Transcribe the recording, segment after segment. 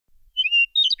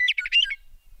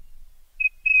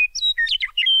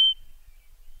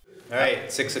All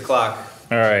right, 6 o'clock.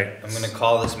 All right. I'm gonna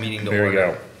call this meeting to There we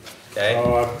order. go. Okay?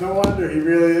 Oh, no wonder he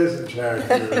really is in charge.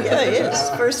 Yeah, he is.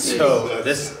 First meeting. So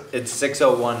it's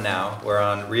 6:01 now. We're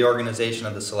on reorganization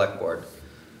of the select board.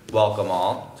 Welcome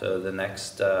all to the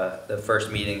next, the first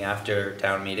meeting after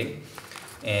town meeting.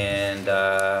 And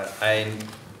I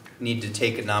need to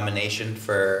take a nomination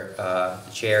for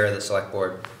the chair of the select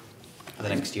board for the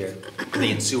next year, for the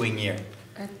ensuing year.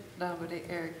 I nominate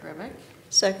Eric Remick.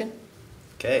 Second?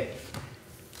 Okay.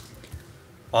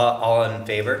 All in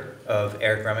favor of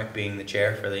Eric Remick being the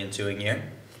chair for the ensuing year?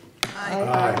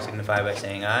 Aye. Signify by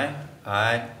saying aye.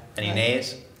 Aye. Any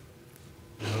nays?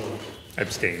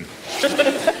 Abstain.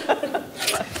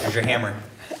 Here's your hammer.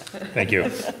 Thank you.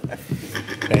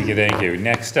 Thank you.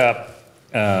 Next up,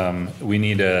 we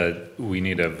need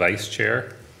a vice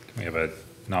chair. Can we have a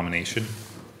nomination?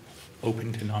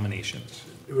 Open to nominations.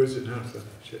 Who is it now?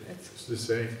 It's the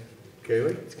same.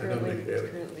 Kaylee? It's I nominate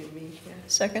Kaylee. currently me, yeah.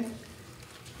 Second?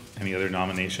 Any other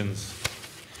nominations?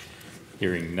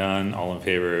 Hearing none, all in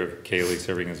favor of Kaylee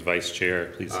serving as vice chair,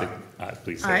 please say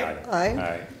aye.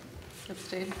 Aye.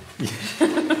 Abstain.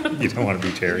 You don't want to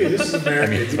be chair. Hey, this is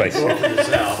America. it's You vice can vote chair. for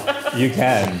yourself. You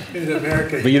can, In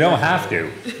America. but you don't have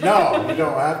to. No, you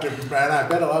don't have to, and I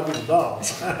bet a lot of people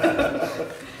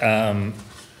don't.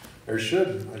 Or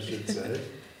shouldn't, I should say.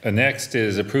 Next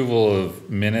is approval of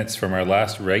minutes from our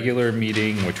last regular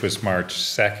meeting, which was March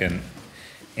 2nd.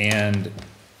 And,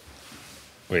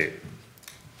 wait,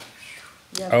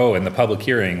 Yeah. oh, and the public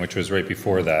hearing, which was right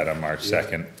before that on March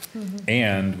 2nd.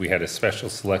 And we had a special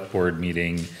select board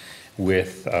meeting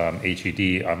with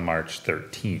HED on March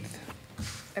 13th.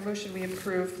 I motion we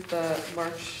approve the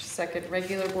March 2nd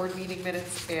regular board meeting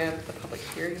minutes and the public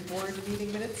hearing board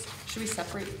meeting minutes. Should we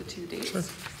separate the two dates? Sure.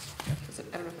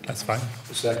 I don't know if it That's makes fine.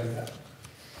 The second that.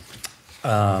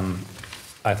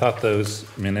 I thought those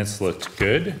minutes looked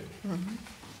good.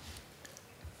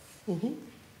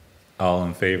 All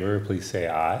in favor, please say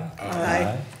aye.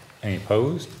 Aye. Any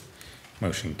opposed?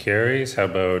 Motion carries. How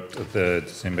about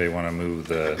does anybody want to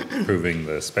move approving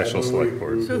the special select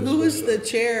board? So who was the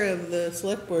chair of the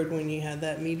select board when you had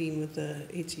that meeting with the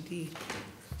HED?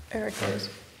 Eric was.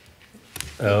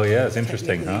 Oh, yeah, it's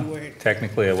interesting, Technically huh? you weren't.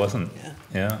 Technically, I wasn't. Yeah.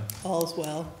 Yeah. All's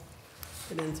well.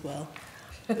 It ends well.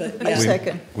 But We- yeah.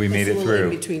 Second. We made it It's a through.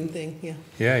 little in-between thing, yeah.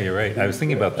 Yeah, you're right. I was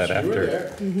thinking about that You were after.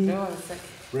 there. No, I was like,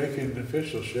 Ranking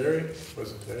official Sherry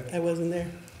wasn't there. I wasn't there.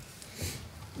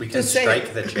 We can Just saying.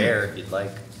 strike the chair if you'd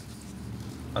like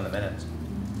on the minutes.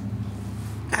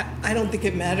 I don't think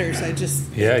it matters, I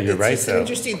just. Yeah, you're right, It's just an though.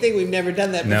 interesting thing, we've never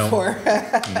done that No. before.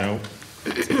 No.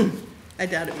 I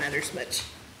doubt it matters much.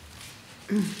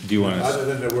 Do you want to, Other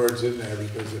than the words in there,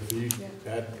 because if you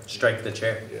had, Strike the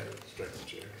chair. yeah, strike the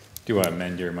chair. do you want to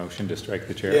amend your motion to strike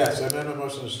the chair? Yes, I amend my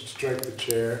motion to strike the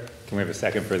chair. Can we have a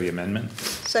second for the amendment?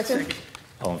 Second?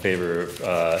 All in favor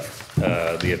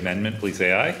of the amendment, please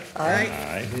say aye. Aye.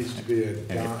 Aye. It needs to be a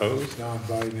Any opposed?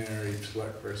 non-binary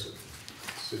select person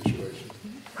situation.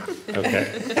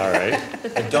 Okay, all right.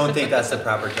 I don't think that's the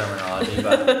proper terminology,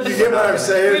 but You get what I'm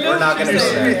saying? we're not gonna You go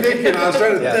see me there. thinking, I was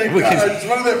trying to Yeah. think, We can- it's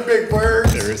one of them big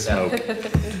words. There is smoke.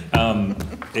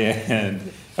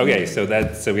 And, okay,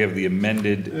 so we have the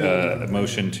amended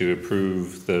motion to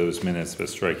approve those minutes by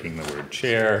striking the word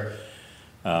chair.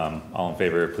 All in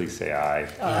favor, please say aye.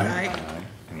 Aye.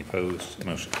 Any opposed?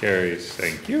 Motion carries.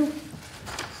 Thank you.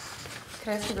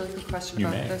 can I ask a really quick question You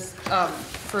about may. this?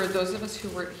 For those of us who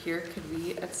weren't here, could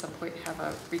we at some point have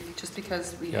just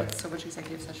because we had Yep. so much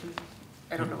executive session?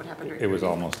 I don't know what happened during. It was the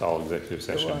meeting. almost all executive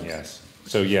session, was. yes.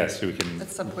 So yes, we can,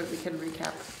 At some point, we can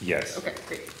recap. yes, Okay,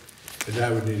 great. And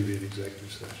that would need to be an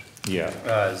executive session. yeah.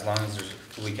 as long as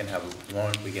we can have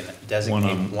one, we can designate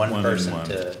One-on- one one-on-one. person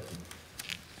to,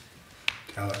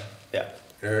 Tell it. yeah.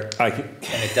 Eric, I can,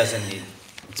 And it doesn't need,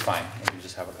 it's fine, we can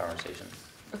just have a conversation.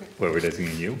 Okay. what, we're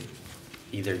designating you?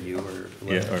 Either you or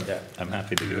Yeah, whoever. or, Yeah. I'm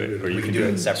happy to do it, or you We can can do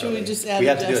it Should separately. we just We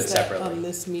have to do it adjust that separately. on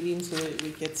this meeting so that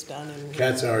it gets done and?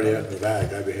 cat's already out of the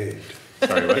bag, I behaved.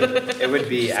 Sorry, what? It would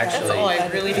be That's all actually, I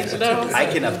really need to know. I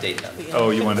can update them. Oh,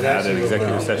 you want to add an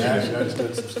executive Yeah, session? I just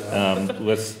did some stuff.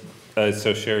 Let's,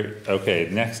 so Sherry, okay,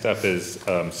 next up is,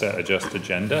 set adjust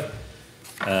agenda,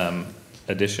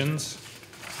 additions.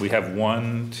 We have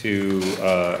one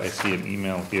I see an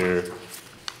email here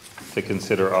to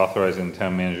consider authorizing the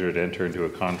town manager to enter into a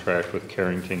contract with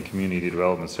Carrington Community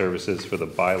Development Services for the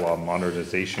bylaw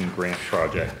modernization grant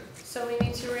project. So we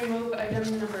need to remove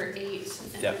item number 8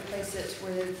 and Yep. replace it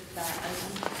with that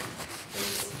item.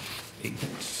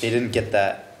 Please. They didn't get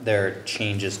their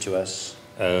changes to us.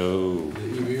 Oh, The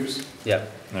e-views? Yep.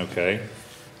 okay,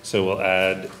 so we'll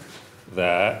add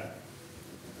that.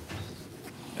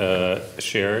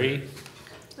 Sherry?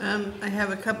 I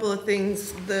have a couple of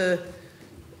things.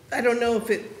 I don't know if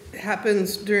it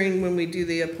happens during when we do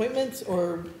the appointments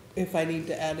or if I need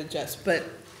to add adjust, but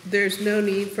there's no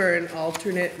need for an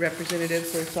alternate representative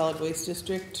for solid waste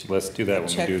district. Let's do that when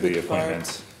we Check do the with Barb.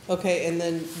 appointments. Okay, and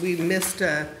then we missed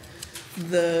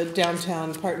the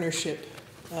downtown partnership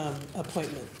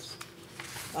appointments.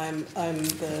 I'm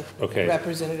the Okay.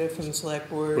 representative from the select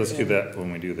board. Let's do and- that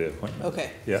when we do the appointment. Okay.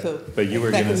 Yeah, so but you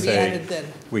were that gonna can be say added then.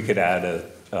 we could add a,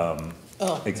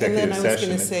 Oh, and executive then I was session.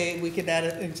 gonna say we could add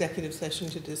an executive session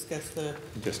to discuss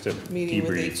Just a meeting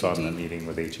with debrief on the HED. meeting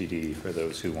with HED for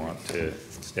those who want to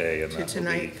stay and that will be.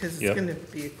 tonight, because it's Yep. gonna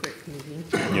be a quick meeting.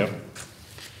 Yep.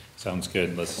 Sounds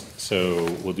good.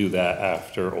 So we'll do that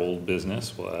after old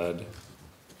business. We'll add,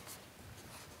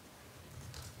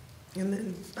 And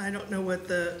then, I don't know what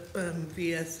the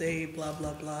VSA blah,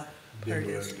 blah, blah part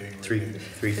is.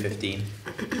 3:15.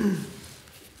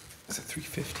 is it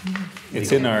 3:15?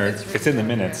 It's in our, it's in the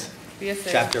minutes. VSA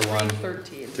Chapter 1.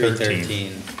 313.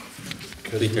 3:13.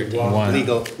 3:13. One.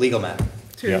 Legal map.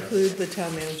 To Yep. include the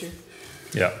town manager.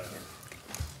 Yeah.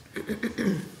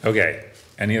 Okay,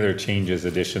 any other changes,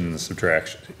 additions,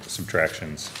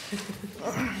 subtractions?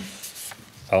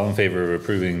 All in favor of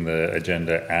approving the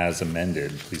agenda as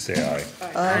amended, please say aye.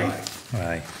 Aye.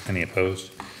 Aye. Any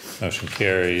opposed? Motion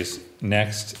carries.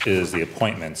 Next is the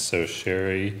appointments. So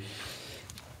Sherry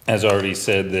has already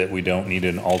said that we don't need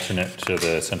an alternate to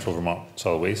the Central Vermont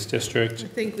Solid Waste District. I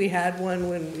think we had one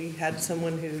when we had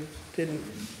someone who didn't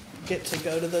get to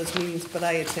go to those meetings, but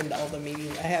I attend all the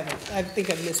meetings. I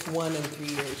think I've missed one in 3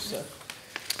 years, so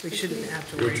we shouldn't have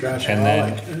to You're worry. trash And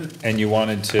then, holic. and you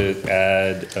wanted to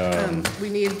add, We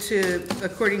need to,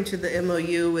 according to the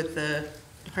MOU with the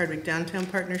Hardwick Downtown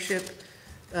Partnership,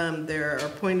 there are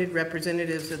appointed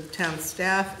representatives of the town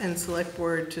staff and select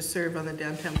board to serve on the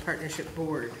Downtown Partnership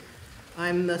Board.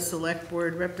 I'm the select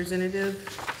board representative,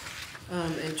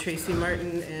 and Tracy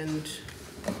Martin and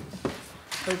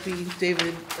Opie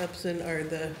David Upson are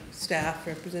the staff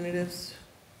representatives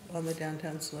on the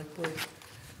Downtown Select Board,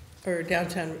 or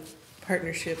Downtown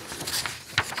Partnership,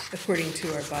 according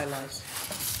to our bylaws.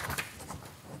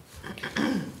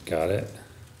 got it?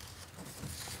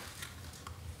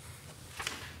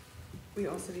 We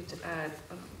also need to add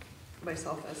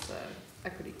myself as the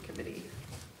equity committee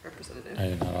representative. I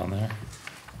did not on there.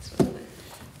 So,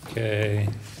 Okay,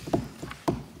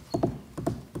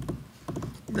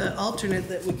 The alternate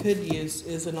that we could use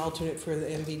is an alternate for the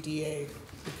MVDA,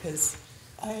 because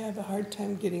I have a hard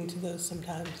time getting to those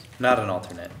sometimes. Not an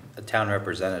alternate, a town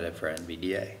representative for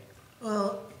NVDA.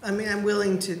 Well, I mean, I'm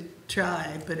willing to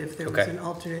try, but if there was Okay. an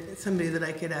alternate, somebody that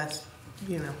I could ask,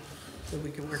 so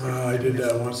we could work. I did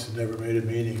that once and never made a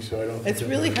meeting, so I don't. It's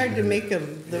think really I'm hard to gonna- make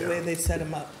them the way Yeah. they set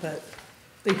them up, but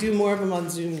they do more of them on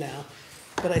Zoom now,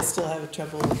 but I still have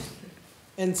trouble.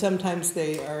 And sometimes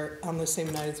they are on the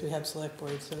same night as we have select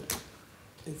board, so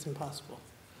it's impossible.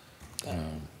 But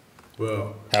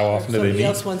Well, how if often do they Somebody meet?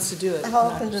 else wants to do it. How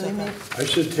knock often do they yourself meet? out. I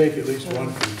should take at least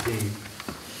one for the team.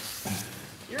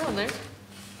 you're on there.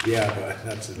 Yeah, but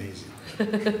that's an easy.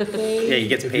 Yeah, he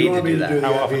gets If paid you to want me do to do that. the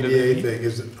How often do they FVDA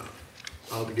meet? thing,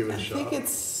 I'll give it I a think shot.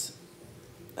 it's,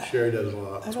 Sherry does a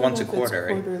lot. I don't once know a if it's quarter,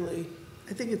 right? quarterly.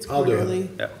 I think it's I'll do it. quarterly,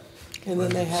 Yep. and then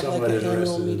they have like Somewhat an annual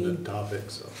interested in meeting. the topic,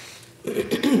 so.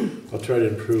 I'll try to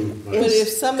improve my. But if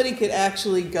somebody could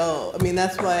actually go, I mean,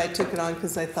 that's why I took it on,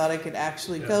 because I thought I could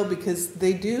actually go, because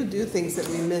they do things that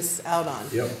we miss out on.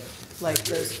 Yep, Like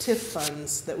those TIF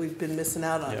funds that we've been missing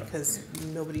out on, Yeah. because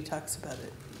nobody talks about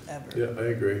it, ever. yeah, I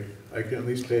agree. I can at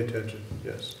least pay attention,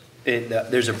 yes.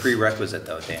 There's a prerequisite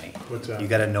though, Danny. What's that? You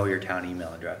gotta know your town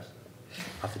email address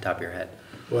off the top of your head.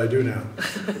 Well, I do now.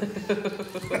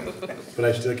 But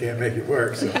I still can't make it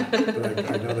work, so, but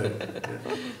I know that.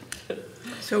 Yeah.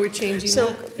 So we're changing So-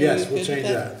 that? Are Yes, you we'll good change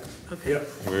with that. Okay. Yep,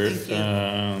 We're,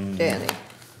 Thank you. Danny.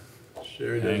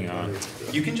 Sherry does. Hang on.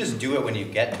 You can just do it when you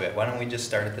get to it. Why don't we just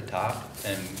start at the top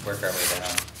and work our way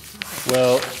down?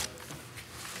 well,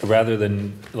 rather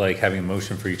than like having a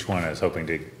motion for each one, I was hoping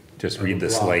to just read the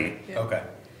Block. slate. Yeah. Okay.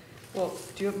 Well,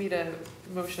 do you want me to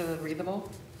motion and read them all?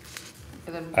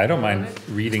 And then I don't vote on mind it?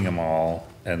 reading them all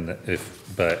and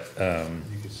but,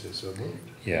 You could say so moved.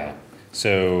 yeah.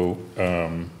 So,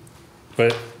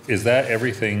 but is that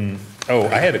everything? Oh,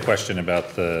 I had a question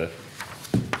about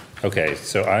okay,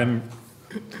 so I'm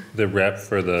the rep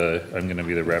for I'm gonna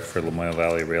be the rep for Lamoille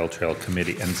Valley Rail Trail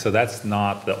Committee. And so that's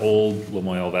not the old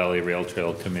Lamoille Valley Rail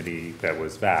Trail Committee that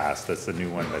was vast. That's the new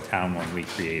one, the town one we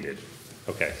created.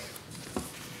 Okay.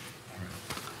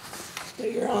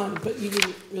 That you're on, but you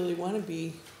didn't really want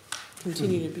to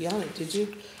continue to be on it, did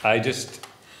you? I just,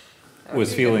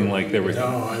 was feeling like there were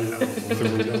No, I don't.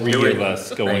 three of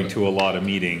us going to a lot of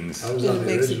meetings, I was on It the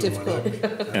makes it original one.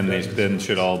 difficult. and they then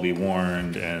should all be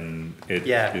warned, and it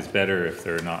Yeah. is better if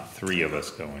there are not three of us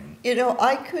going. You know,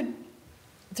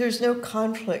 there's no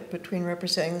conflict between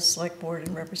representing the select board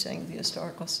and representing the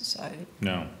historical society.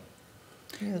 No,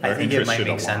 You know, I Our think it interests might should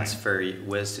make sense align. for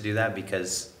Wiz to do that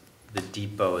because the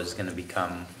depot is gonna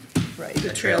become Right. The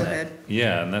trailhead.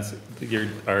 yeah, and that's,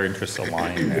 our interests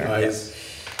align there. Nice.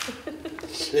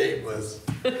 Shameless.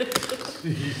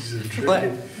 He's What?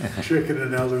 tricking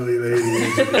an elderly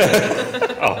lady,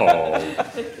 Oh,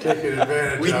 taking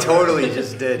advantage of We her. totally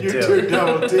just did You too. two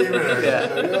double teaming her. Yeah.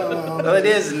 She's like, oh, Well, it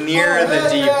is near oh, the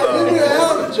yeah, yeah, depot. yeah,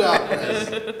 hell of a job,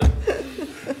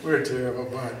 guys. We're a terrible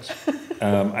bunch.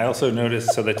 I also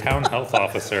noticed, so the town health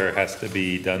officer has to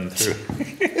be done through,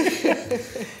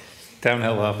 town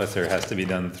health officer has to be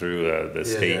done through, the Yeah,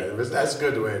 state. yeah, that's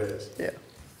good the way it is. Yeah.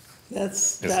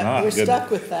 It's not We're good. stuck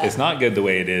with that. It's not good the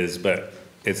way it is, but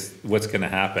it's what's gonna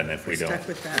happen if we We're don't stuck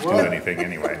with that. do What? anything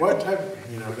anyway. What type,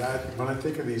 when I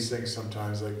think of these things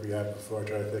sometimes, like we had before, I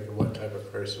try to think of what type of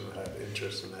person would have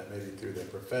interest in that, maybe through their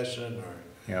profession or,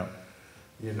 Yeah,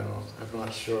 I'm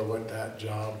not sure what that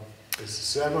job is.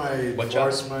 What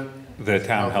job? Semi-enforcement. the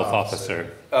town health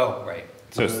officer. Oh, right.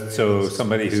 So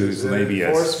somebody Is it who's maybe a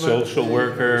enforcement, social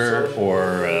worker social or,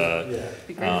 worker? Yeah,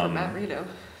 Be great for Matt Reno,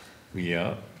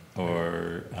 yeah,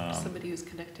 or, somebody who's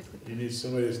connected with you them. need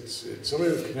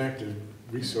somebody with connected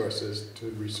resources to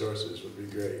resources would be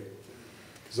great.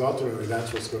 Because ultimately,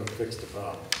 that's what's gonna fix the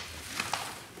problem.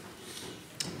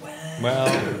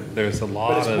 well, there's a But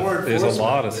lot it's more of, there's a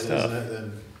lot of enforcement, stuff. isn't it,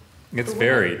 than- It's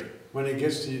varied. When it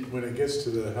gets to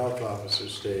the health officer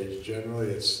stage, generally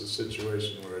it's a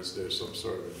situation where there's some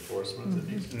sort of enforcement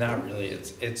that needs. Not really,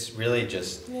 it's really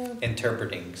just Yeah.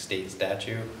 interpreting state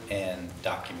statute and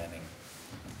documenting.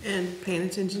 And paying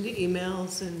attention to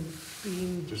emails and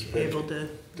being Just able to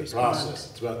The respond. process,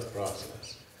 it's about the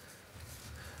process.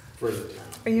 For the town.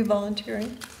 Are you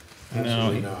volunteering? No,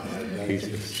 Absolutely he- not.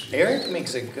 he's- Eric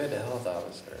makes a good health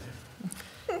officer.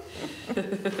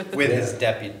 With his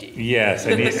deputy. Yes,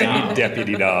 I need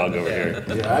deputy dog over here.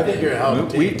 Yeah, I think you're a hell of a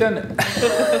team. We've done,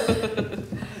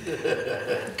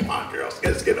 Come on, girls,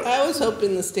 let's get them. I was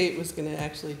hoping the state was gonna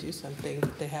actually do something,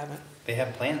 but they haven't. They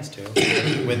have plans to,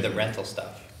 with the rental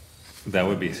stuff. that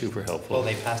would be super Well, helpful,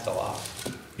 they passed a law,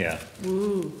 yeah.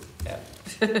 Ooh, yeah.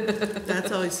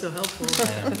 that's always so helpful.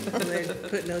 When they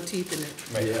put no teeth in it.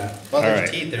 Right. Yeah. Well, there's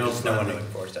Alright. teeth, there's just no one to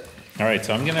enforce it. All right,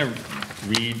 so I'm gonna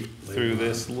read through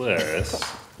this list.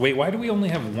 Wait, why do we only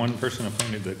have one person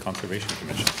appointed to the Conservation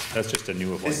Commission? That's just a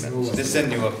new This appointment. this is a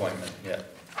new appointment, yeah.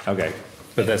 Okay,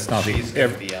 but that's not the, She's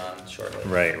gonna be on shortly.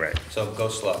 right. So go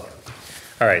slow.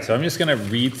 All right, so I'm just gonna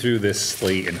read through this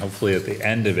slate, and hopefully at the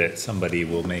end of it, somebody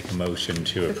will make a motion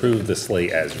to approve the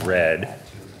slate as read.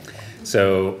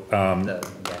 So, Yes.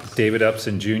 David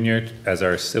Upson Jr. as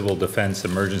our Civil Defense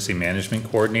Emergency Management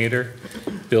Coordinator,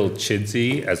 Bill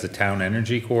Chidsey as the Town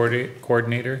Energy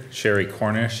Coordinator, Sherry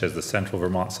Cornish as the Central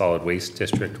Vermont Solid Waste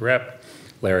District Rep,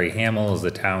 Larry Hamill as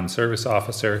the Town Service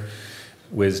Officer,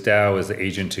 Wiz Dow as the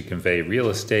Agent to Convey Real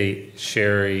Estate,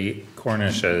 Sherry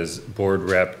Cornish as Board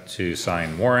Rep to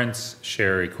sign warrants,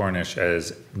 Sherry Cornish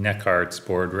as NECART's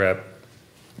Board Rep,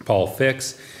 Paul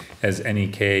Fix as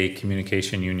NEK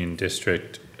Communication Union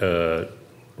District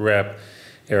Rep,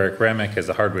 Eric Remick as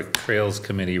the Hardwick Trails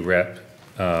Committee Rep,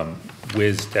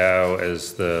 Wiz Dow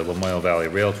as the Lamoille Valley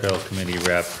Rail Trail Committee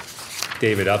Rep,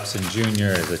 David Upson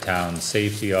Jr. as the Town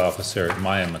Safety Officer,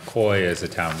 Maya McCoy as the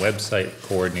Town Website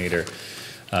Coordinator,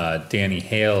 Danny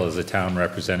Hale as the Town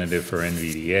Representative for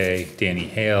NVDA, Danny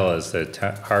Hale as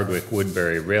the Hardwick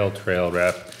Woodbury Rail Trail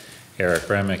Rep, Eric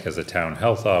Remick as a Town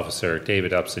Health Officer,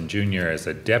 David Upson Jr. as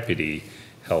a Deputy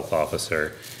Health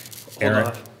Officer. Hold Aaron-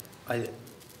 off.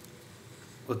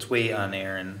 Let's wait on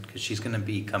Erin, cause she's gonna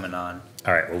be coming on.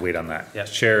 All right, we'll wait on that. Yeah.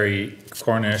 Sherry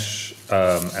Cornish,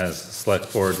 as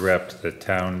Select Board Rep to the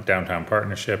Downtown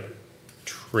Partnership,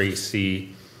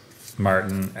 Tracy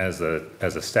Martin as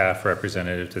a staff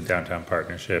representative to the Downtown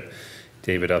Partnership,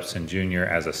 David Upson Jr.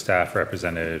 as a staff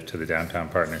representative to the Downtown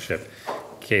Partnership,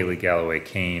 Kaylee Galloway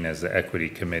Kane as the Equity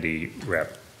Committee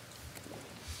Rep.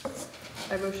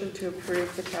 I motion to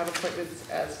approve the town appointments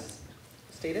as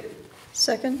stated.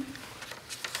 Second?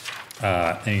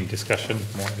 Any discussion,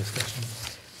 more discussion?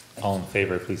 All in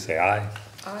favor, please say aye.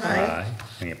 Aye.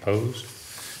 Any opposed?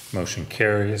 Motion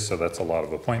carries, so that's a lot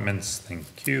of appointments,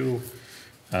 thank you.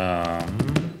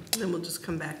 Then we'll just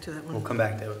come back to that We'll one. come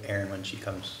back to Erin when she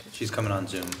comes. She's coming on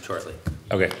Zoom shortly.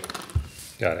 Okay,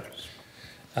 got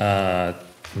it.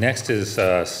 Next is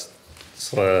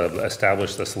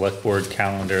establish the select board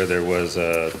calendar. There was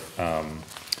a,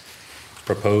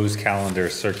 proposed calendar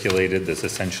circulated that's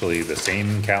essentially the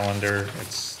same calendar.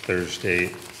 It's Thursday,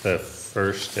 the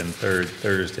first and third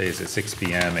Thursdays at 6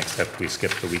 PM, except we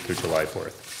skipped the week of July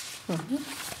 4th.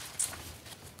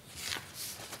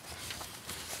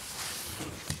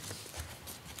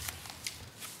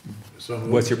 So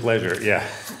What's your pleasure? Yeah,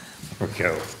 there we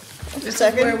go. This is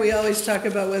Second? where we always talk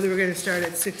about whether we're gonna start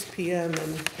at 6 PM,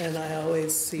 and I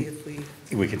always see if we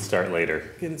We could start later.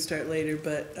 can start later,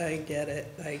 but I get it.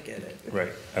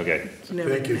 Right, okay. It's never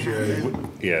Thank you, gonna Sherry.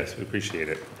 happen. Yes, we appreciate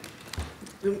it.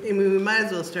 I mean, we might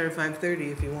as well start at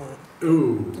 5:30 if you want.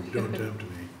 Ooh, don't tempt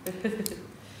me.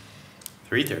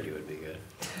 3:30 would be good.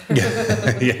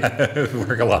 Yeah, it would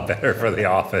work a lot better for the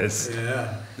office.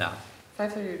 Yeah, No.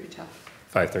 5:30 would be tough.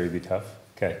 5:30 be tough?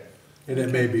 Okay, and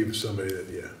it may be somebody that,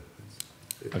 yeah.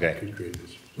 it Okay. Could create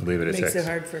this. we'll leave it at Makes it 6.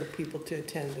 hard for people to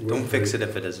attend. Don't fix it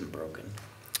if it isn't broken.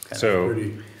 Kind of. So,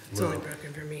 Pretty It's only well.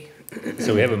 broken for me.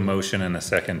 so we have a motion and a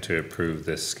second to approve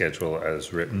this schedule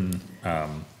as written,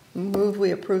 Move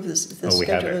we approve this Oh, we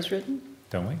have schedule it. as written?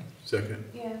 don't we? Second,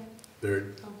 Yeah.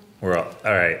 third, We're all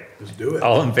right. let's do it.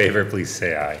 All in favor, please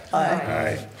say aye. Aye.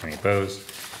 Aye. Any opposed?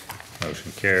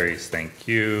 Motion carries. Thank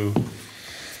you.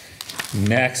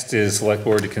 Next is select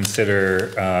board to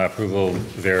consider approval of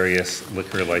various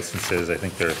liquor licenses. I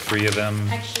think there are 3 of them.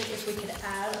 Actually, if we could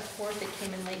add a fourth that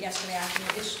came in late yesterday afternoon,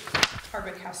 it's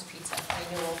Hardwick House of Pizza,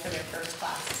 renewal for their first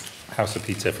class. House of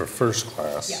Pizza for first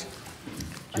class. Yeah.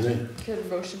 Do they? Could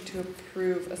motion to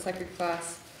approve a second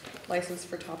class license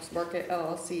for Tops Market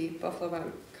LLC, Buffalo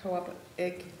Mountain Co-op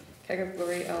Inc., Keg of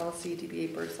Glory LLC, DBA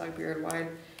Birdsong Beer and Wine,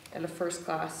 and a first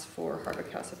class for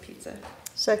Hardwick House of Pizza.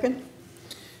 Second?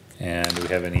 And do we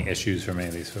have any issues from any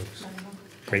of these folks? None of them.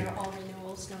 Great. They're all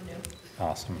renewals, no new.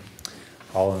 Awesome.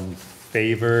 All in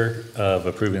favor of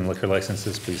approving liquor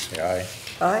licenses, please say aye.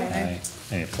 Aye.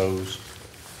 Any opposed?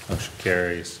 Motion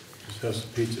carries. Does House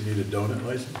of Pizza need a donut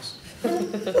license? Do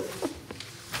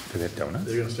they have donuts?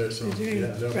 They're gonna start selling, They're doing yeah,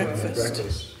 donut breakfast.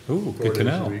 breakfast. Ooh, 4 good to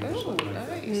days a know. week or Oh, something like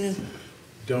that. nice.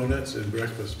 Donuts and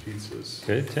breakfast pizzas.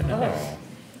 Good to know.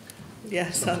 Yeah,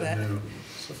 I saw that.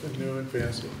 Something new and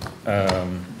fancy.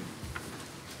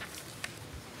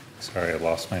 Sorry, I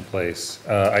lost my place.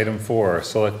 Item 4,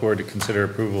 select board to consider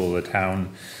approval of the town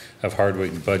of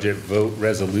Hardwick budget vote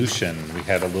resolution. We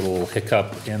had a little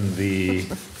hiccup in the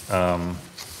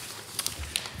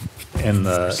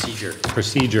Procedure.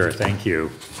 procedure, thank you.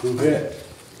 Who hit?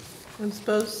 I'm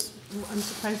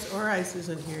surprised Orice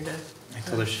isn't here to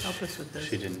Told her help us with this.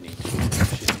 She didn't need to.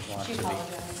 She didn't want She to be.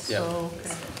 apologized. Yeah. Oh,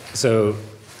 okay. So,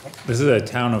 this is a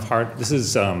town of this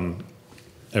is, a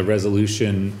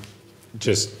resolution,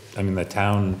 the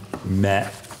town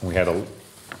met, we had a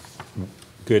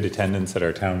good attendance at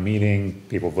our town meeting,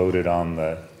 people voted on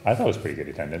I thought it was pretty good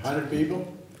attendance. 100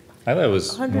 people? I thought it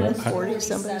was, 140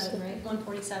 somebody 147, said. right?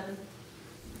 147.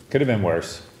 could have been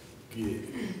worse,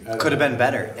 Yeah. Could have been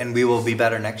better, and we will be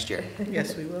better next year.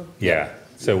 Yes, we will. yeah,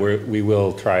 so we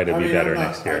will try to I be mean, better I'm not-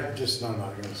 next year. I'm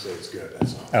not gonna say it's good,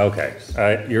 that's all. Okay,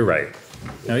 you're right,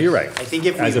 no, you're right. I think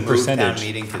if we As a moved town percentage,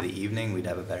 meeting to the evening, we'd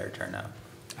have a better turnout.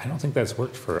 I don't think that's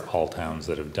worked for all towns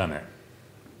that have done it.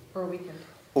 Or a weekend.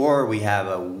 Or we have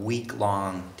a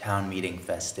week-long town meeting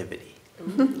festivity.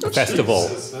 Festival.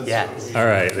 Yes. All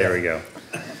right, there we go.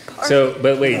 So,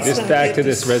 but wait, just back to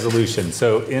this resolution.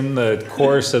 So in the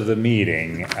course of the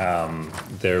meeting,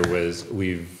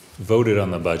 we voted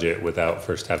on the budget without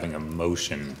first having a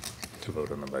motion to vote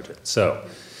on the budget. So,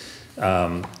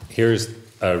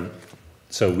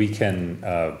 so we can,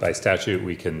 by statute,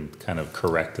 we can kind of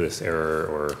correct this error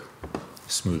or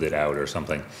smooth it out or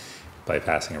something by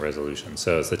passing a resolution.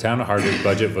 So it's the Town of Hardwick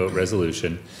budget vote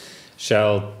resolution.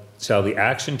 Shall the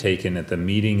action taken at the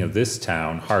meeting of this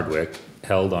town, Hardwick,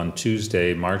 held on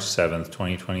Tuesday, March 7th,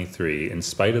 2023, in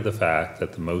spite of the fact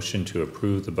that the motion to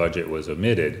approve the budget was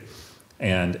omitted,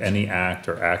 and any act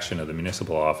or action of the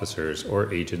municipal officers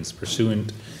or agents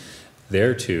pursuant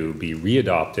thereto be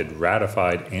readopted,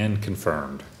 ratified, and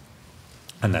confirmed.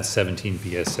 And that's 17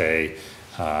 VSA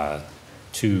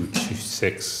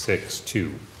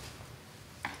 22662.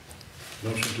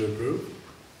 Motion to approve?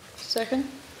 Second?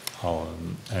 All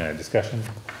in, discussion?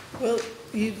 Well,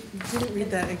 you didn't read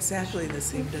that exactly the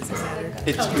same, does it matter?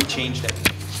 We changed it.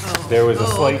 Oh. There was a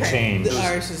Oh, slight okay. change.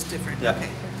 Ours is different, Yeah. okay.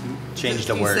 Changed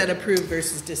a You said word. approve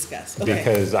versus discuss, okay.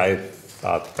 Because I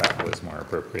thought that was more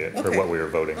appropriate for Okay. what we were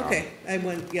voting on. Okay, I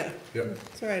went, yeah, Yep.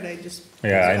 it's all right, I just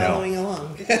Yeah, I was know. following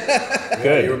along.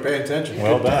 Yeah, you were paying attention.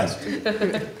 Well Good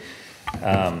done. test.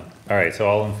 All right, so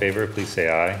all in favor, please say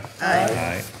aye.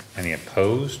 Aye. Any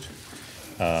opposed?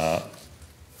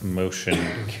 Motion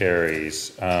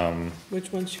carries.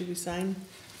 Which one should we sign?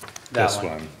 That This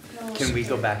one. Can we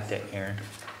go back to Aaron?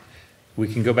 We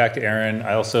can go back to Aaron.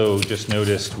 I also just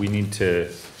noticed we need to,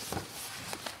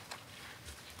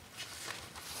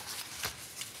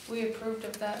 We approved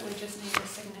of that, we just need a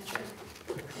signature.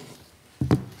 So we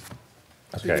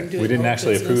can okay, do we it didn't all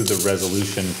actually approve the business.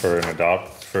 resolution for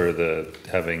the,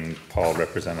 having Paul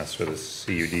represent us for the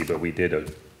CUD, but we did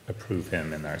approve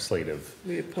him in our slate of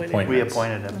We appointed. appointments. We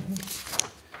appointed him.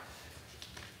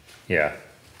 Yeah,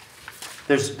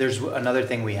 There's another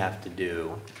thing we have to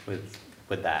do with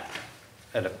that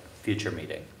at a future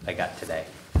meeting I got today.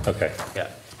 okay. Yeah.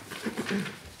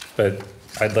 But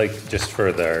I'd like, just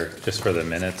for the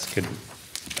minutes, could,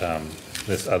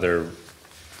 this other,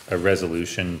 a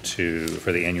resolution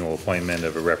for the annual appointment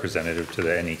of a representative to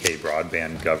the NEK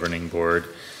Broadband Governing Board.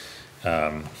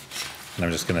 And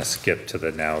I'm just gonna skip to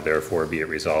the now therefore be it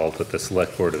resolved that the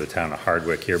select board of the town of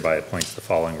Hardwick hereby appoints the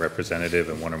following representative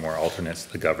and one or more alternates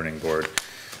to the governing board,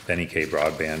 of NEK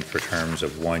Broadband, for terms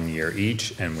of 1 year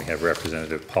each, and we have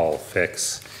Representative Paul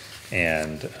Fix,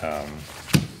 and,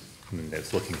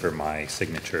 it's looking for my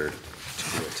signature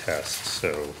to attest,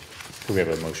 so do we have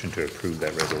a motion to approve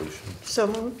that resolution? So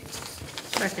moved.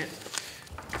 Second.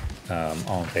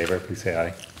 All in favor, please say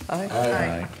aye. Aye.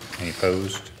 Aye. Any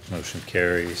opposed? Motion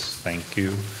carries, thank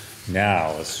you.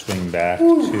 Now, let's swing back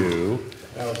to,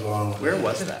 That was a long one. Where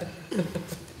was that? Did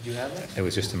you have it? it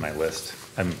was just in my list,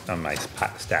 on my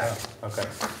staff. Okay.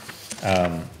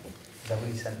 Is that what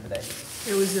he sent today?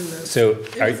 It was in the, So,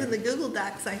 it was in the Google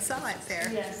Docs, I saw it there.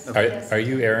 Yes. are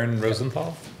you Aaron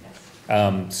Rosenthal?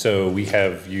 Yes. So we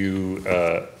have you,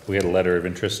 we had a letter of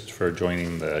interest for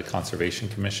joining the Conservation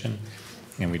Commission,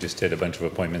 and we just did a bunch of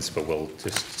appointments, but we'll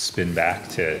just spin back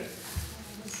to,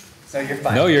 No, you're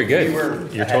fine. no, you're good. We were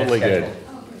You're ahead of totally good. schedule.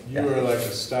 You were like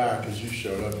a star because you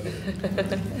showed up here.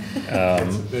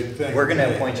 It's a big thing. We're gonna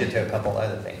appoint you to a couple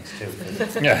other things too.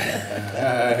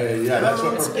 Yeah, Yeah,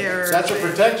 Don't scare her that's what away.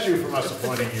 protects you from us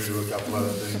appointing you to a couple other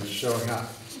things, is showing up.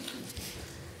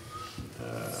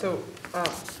 So,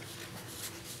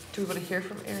 do we want to hear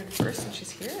from Erin first, since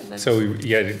she's here, and then? so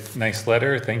yeah, nice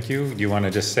letter, thank you. Do you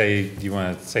wanna say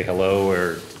hello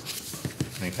or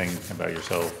anything about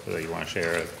yourself that you wanna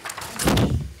share?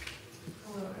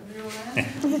 Hello,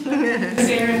 everyone.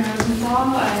 Sarah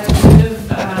Rosenthal. I live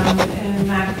in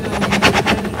Macville,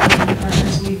 neighborhood. My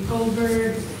partner's Lee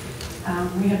Goldberg.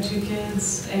 We have 2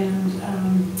 kids, and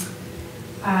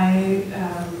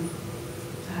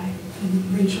and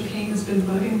Rachel King has been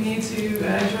bugging me to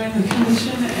join the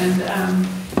commission, and I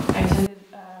attended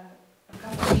a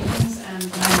couple of meetings, and I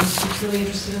was just really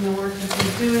interested in the work that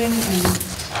they're doing, and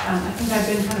I think I've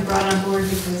been kind of brought on board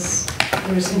because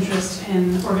there's interest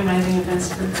in organizing events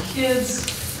for kids,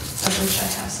 of which I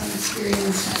have some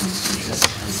experience and interest.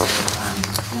 And so I'm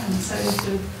excited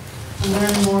to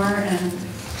learn more, and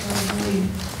really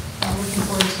looking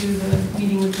forward to the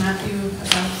meeting with Matthew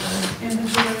about the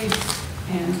inventory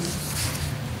and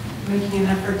making an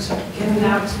effort to get it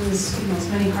out to as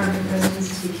many Hardwick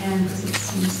residents as we can, because it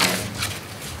seems like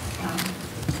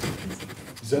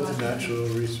Is that the natural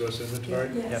resource inventory?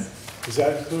 yes. Is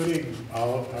that including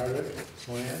all of Hardwick's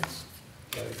lands?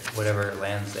 Like Whatever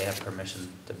lands they have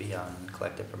permission to be on, and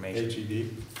collect information. HED?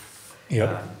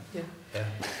 Yep. Yeah, Yeah.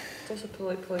 it's also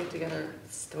pulling together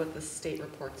what the state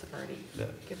reports have already Yeah.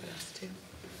 given us too.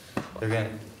 They're gonna,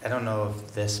 I don't know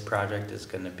if this project is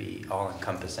gonna be all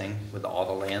encompassing with all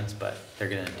the lands, but they're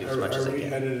gonna do as much as Are they we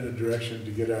can. headed in a direction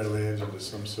to get our lands into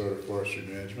some sort of forestry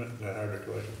management, the Hardwick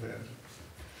electric lands?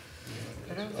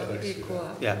 I don't know, I'd that like would to be see a cool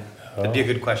that. out. Yeah, that'd be a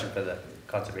good question for the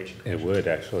conservation It commission. would,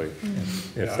 actually,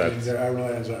 if Yeah, I mean, that's, our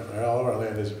lands aren't, all of our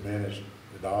land isn't managed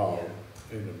at all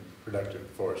in a productive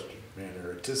forestry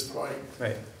manner at this point,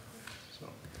 Right. so.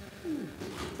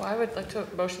 Well, I would like to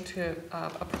motion to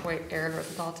appoint Erin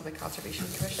Rosenthal to the Conservation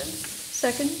Commission.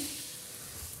 Second?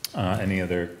 any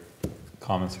other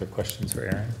comments or questions for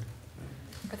Aaron?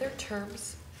 Are there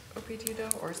terms, Opie, do you know,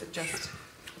 or is it just,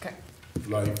 okay.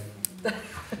 Like,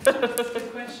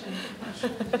 Good question.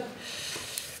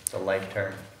 It's a life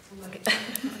term.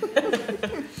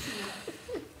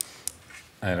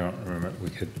 I don't remember, we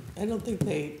could, I don't think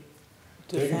they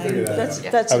They can define figure that that.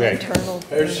 out. That's an Okay. internal.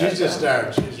 Hey, she's just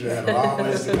started, she's gonna have a long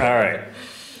ways to go. all right.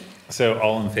 So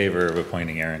all in favor of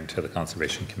appointing Aaron to the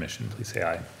Conservation Commission, please say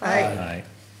aye. Aye. Aye.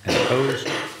 And opposed?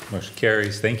 Motion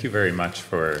carries. Thank you very much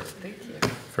for Thank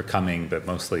you. coming, but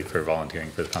mostly for volunteering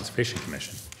for the Conservation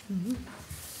Commission.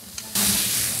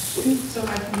 So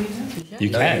I can leave him? Yeah. You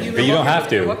No, can, you but you don't have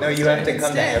to. No, you have to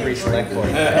come to every select board.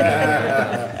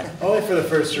 Only for the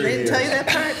first 3 They years. didn't tell you that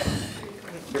part?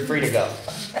 You're free to go.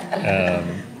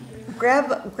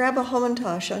 grab a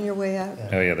Hamantash on your way out.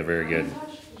 Oh, yeah, they're very good.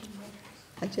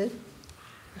 I did.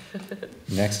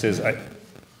 Next is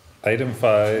item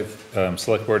 5,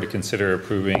 select board to consider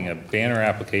approving a banner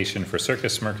application for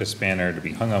Circus Smirkus banner to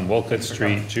be hung on Wolcott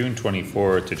Street, June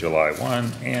 24 to July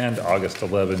 1, and August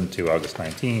 11 to August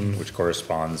 19, which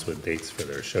corresponds with dates for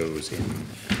their shows in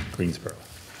Greensboro.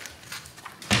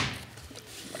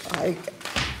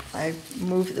 I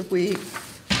move that we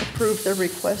approve the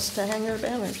request to hang our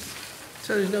banners.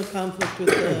 So there's no conflict with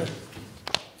the,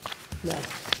 no.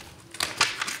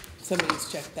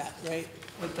 Somebody's checked that, right?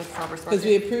 With the farmer's Because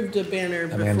we market. approved a banner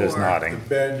before. Amanda's The nodding.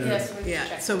 banner, Yes, we Yeah,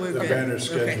 checked. so we're the good. banner Okay.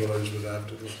 schedulers would have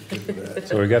to look into that.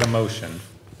 So we got a motion.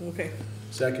 Okay.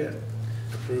 Second,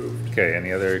 approved. Okay,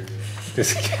 any other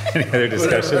any Whatever other I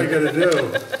discussion? gotta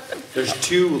do, There's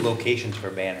 2 locations for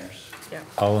banners. Yeah.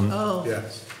 All in, Oh,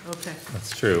 yes. okay.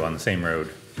 that's true, on the same road,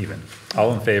 even.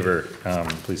 All in favor,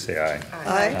 please say aye.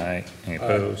 Aye. Aye. Any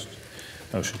opposed?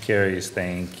 Motion carries,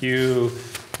 thank you.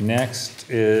 Next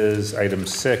is item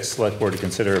 6, select board to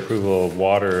consider approval of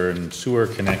water and sewer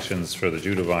connections for the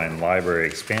Judavine Library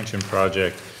Expansion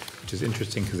Project, which is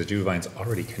interesting because the Judavine's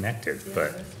already connected,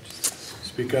 but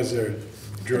It's because they're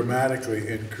dramatically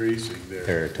increasing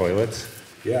their toilets,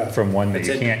 yeah. from one that It's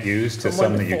you in- can't use to From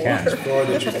some one that to you four. can. Floor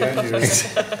that you can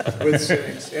use with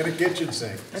sinks and a kitchen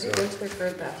sink. Have So, you been to their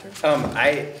current bathroom?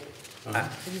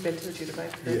 Have you been to the Judavite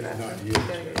current yeah, bathroom? not you,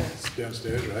 Yeah. it's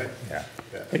downstairs, right? Yeah,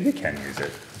 Yeah. but you can use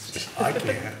it. It's just, I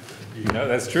can't. you know,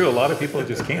 that's true, a lot of people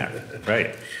just can't,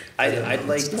 right? I'd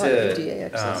like It's not ADA to,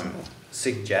 accessible.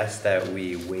 suggest that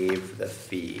we waive the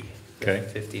fee. the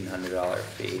Okay. $1,500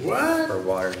 fee. What? For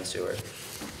water and sewer.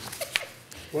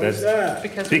 What is that?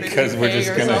 Because we're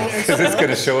just gonna, because it's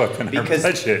gonna show up in our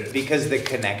budget. Because the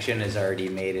connection is already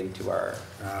made into our,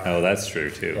 Oh, that's true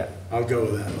too. yeah, I'll go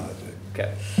with that logic.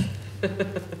 okay.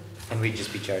 And we'd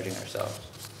just be charging ourselves.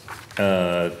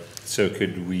 So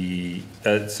could we,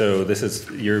 so this is,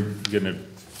 you're gonna,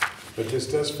 But this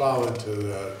does fall into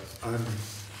the,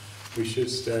 we should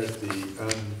start the,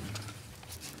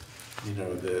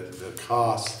 the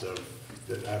cost of,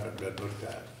 that haven't been looked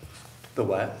at. The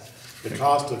what? The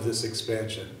cost of this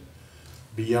expansion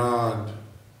beyond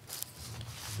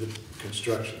the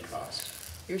construction cost.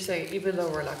 You're saying even though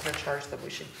we're not gonna charge them, we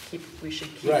should keep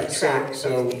Right, track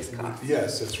so, of these costs.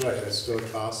 yes, that's right, that's still a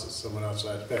cost that someone else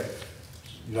has to pay.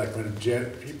 Like when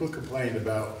people complained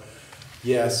about,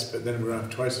 yes, but then we're gonna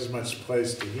have twice as much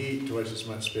place to heat, twice as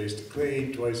much space to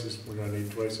clean, we're gonna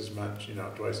need twice as much.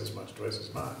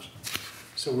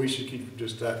 So we should keep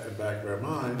just that in the back of our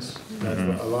minds. That's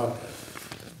what a lot,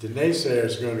 the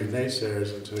naysayers are gonna be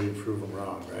naysayers until you prove them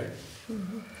wrong, right?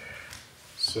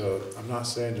 So I'm not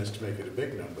saying this to make it a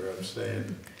big number, I'm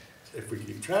saying if we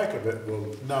keep track of it,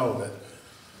 we'll know that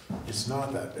it's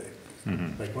not that big.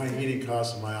 Like my heating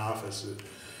costs in my office,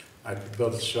 I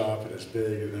built a shop and it's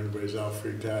big and everybody's all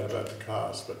freaked out about the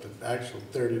cost, but the actual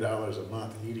 $30 a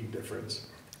month heating difference,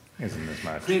 isn't as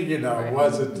much.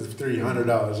 wasn't the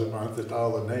 $300 a month that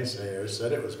all the naysayers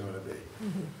said it was gonna be.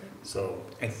 So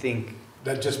I think,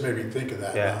 that just made me think of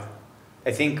that. yeah,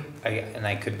 I think, and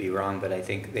I could be wrong, but I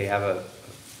think they have a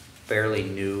fairly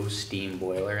new steam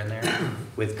boiler in there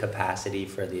with capacity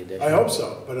for the addition. I hope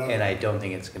so, but And I don't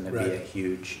think it's gonna be a Right.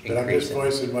 huge I'm increase just in.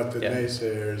 voicing what the Yeah.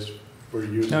 naysayers were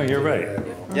using. No, you're right. Yeah, You're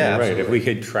right, if absolutely. we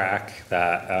could track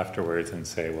that afterwards and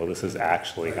say, well, this is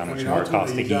actually how I much mean, more it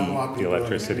costs to ultimately, you don't heat want the people in the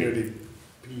electricity. community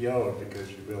PO because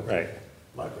you built a Right,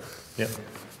 library. yep.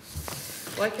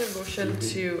 Well, I can motion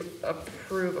to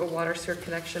approve a water sewer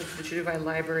connection for the Judavine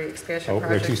Library expansion Oh,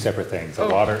 project. they're two separate things, a Oh.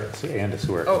 water and a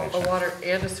sewer Oh, a connection. water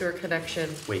and a sewer connection.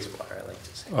 Wastewater, I like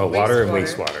to say. Oh, water and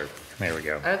wastewater. wastewater, there we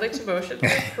go. I'd like to motion to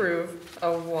approve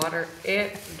a water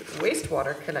and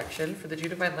wastewater connection for the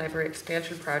Judavine Library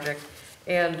expansion project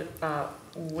and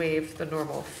waive the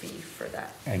normal fee for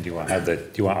that. And do you want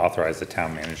to authorize the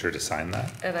town manager to sign that?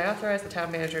 And I authorize the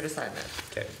town manager to sign that.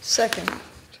 Okay. Second.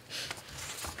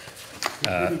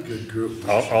 Pretty good group.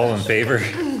 All in favor?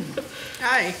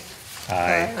 Hi.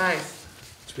 Aye. Aye.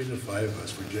 Between the five of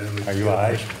us, we're generally. Are you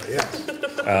aye?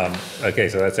 Yes. Okay,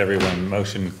 so that's everyone,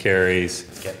 motion carries.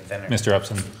 It's getting thinner. Mr.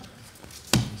 Upson,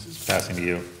 passing to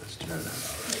you. Let's turn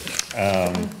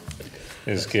that out.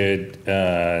 Is good.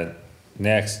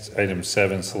 Next, item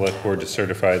 7, select board to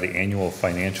certify the annual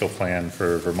financial plan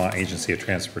for Vermont Agency of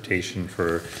Transportation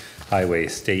for Highway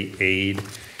State Aid.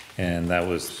 And that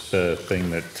was the thing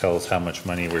that tells how much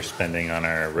money we're spending on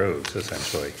our roads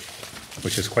essentially,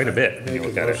 which is quite a bit when you Make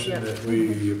a look at it. motion that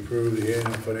we approve the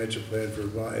annual financial plan for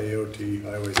Vermont AOT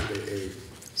Highway State Aid.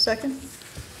 Second?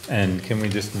 And can we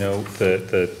just note that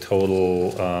the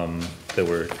total, that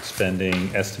we're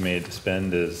spending, estimated to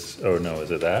spend is, oh no, is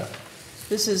it that?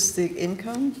 This is the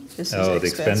income, this is Oh, the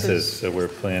expenses, so we're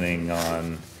planning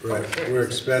on, Right, we're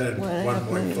expending 1.5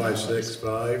 million dollars.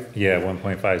 1.565, yeah,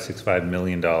 $1.565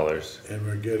 million. and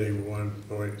we're getting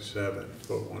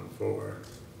 1.714.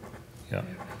 Yeah.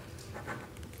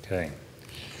 Okay,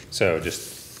 so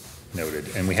just noted,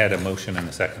 and we had a motion and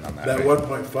a second on that, That right?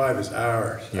 1.5 is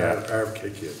ours, Yeah. our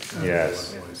kick in, not the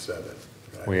Yes. 1.7.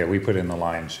 right? Well, yeah, we put in the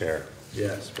lion's share.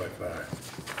 Yes, by far.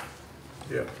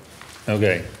 Yep.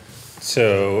 Okay,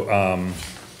 so,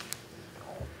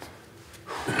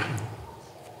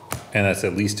 and that's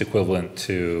at least equivalent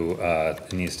to,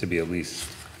 it needs to be at least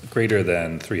greater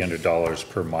than $300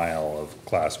 per mile of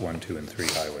class 1, 2, and 3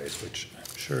 highways, which I'm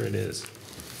sure it is.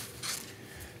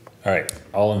 All right,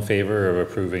 all in favor of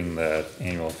approving the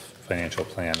annual financial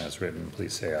plan as written,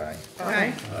 please say aye.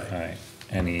 Aye. Aye.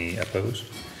 Any opposed?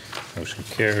 Motion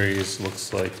carries,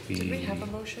 looks like Did we have a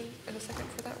motion in a second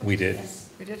for that one? we did.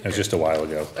 We did? It was just a while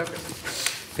ago. Okay.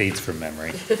 Fades from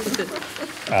memory.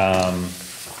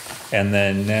 And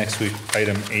then next,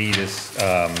 item 8 is,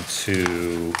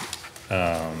 to,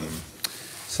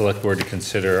 select board to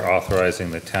consider authorizing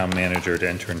the town manager to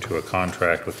enter into a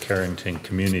contract with Carrington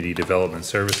Community Development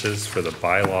Services for the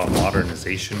bylaw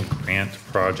modernization grant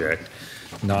project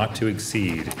not to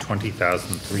exceed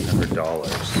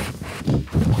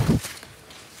 $20,300.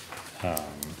 So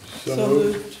So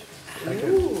moved. moved.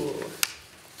 Second.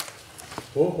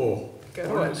 Oh, Good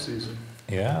hornet one. season.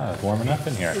 Yeah, it's warming up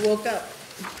in here. I woke up.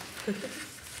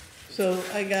 So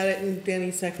I got it and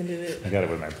Danny seconded it. I got it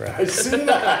with my breath. I see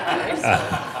that.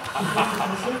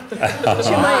 Too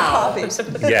many copies, too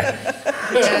Yeah.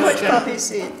 much copy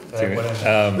seed.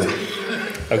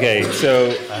 Okay,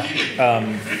 so,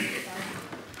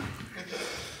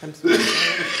 I'm sorry.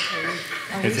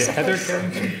 is it Heather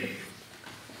Carrington?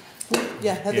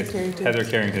 Yeah, Heather Yes, Carrington. Heather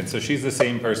Carrington, so she's the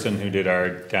same person who did our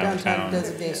downtown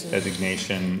designation.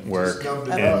 designation work. Just come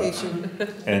to And, Application.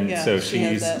 and Yeah, so she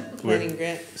has she's, that planning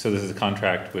grant. so this is a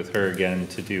contract with her again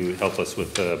to help us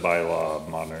with the bylaw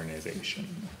modernization.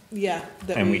 Yeah,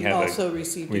 that And we we have also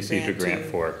received a grant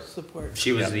for. to support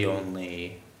She was Yeah. the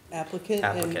only, applicant,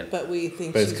 Applicant. but we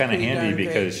think But it's she's kinda pretty handy darn great.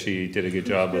 because she did a good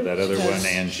job with that other She one does.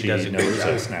 and She she does a good knows job.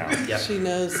 us now. yeah. She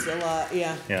knows a lot,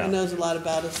 yeah, Yeah. she knows a lot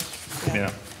about us,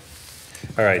 Yeah.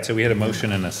 All right, so we had a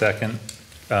motion and a second.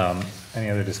 Any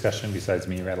other discussion besides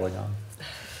me rattling on?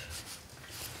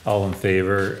 All in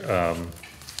favor,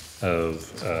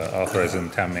 of authorizing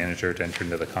the town manager to enter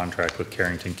into the contract with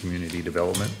Carrington Community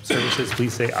Development Services,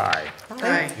 please say aye.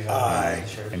 Aye. Aye.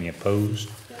 Any opposed?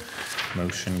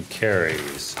 Motion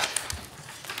carries.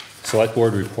 Select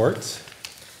board reports?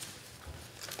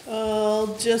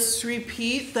 I'll just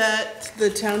repeat that the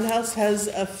Townhouse has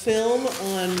a film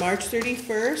on March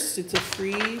 31st. It's a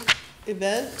free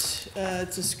event.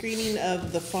 It's a screening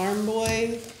of The Farm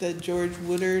Boy, the George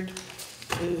Woodard,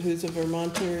 who's a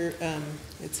Vermonter,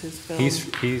 it's his film.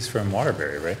 He's from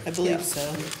Waterbury, right? I believe so.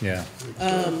 Yeah.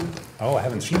 Oh, I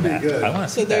haven't seen be that. good. I wanna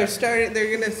see So they're that.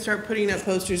 they're gonna start putting up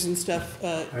posters and stuff,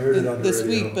 heard it on the this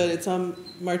radio. week, but it's on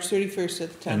March 31st at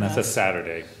the And Townhouse. that's a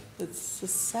Saturday. It's a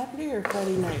Saturday or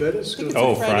Friday night? bet it's I think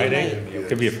gonna- it's a Oh, Friday? night.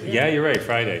 Could be, yeah, you're right,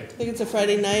 Friday. I think it's a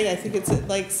Friday night. I think it's at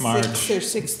like March 6 or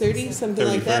 6:30, something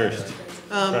like that. 31st.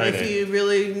 If Friday. you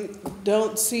really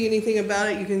don't see anything about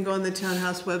it, you can go on the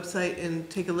Townhouse website and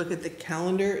take a look at the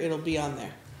calendar. It'll be on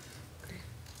there.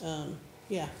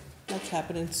 Yeah, that's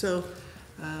happening. So,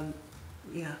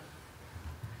 yeah.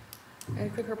 And a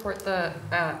quick report, the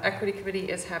Equity Committee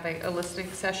is having a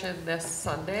listening session this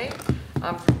Sunday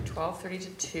from 12:30 to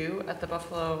 2 at the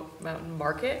Buffalo Mountain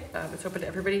Market. It's open to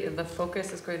everybody, and the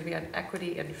focus is going to be on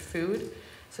equity and food.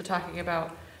 So talking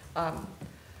about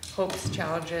hopes,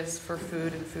 challenges for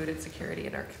food and food insecurity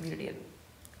in our community. And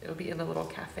it'll be in the little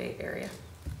cafe area.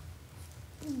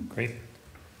 Great.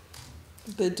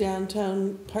 The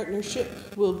downtown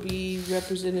partnership will be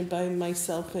represented by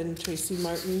myself and Tracy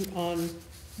Martin on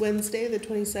Wednesday, the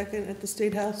 22nd, at the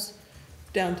State House.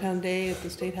 Downtown Day at the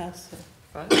State House. So.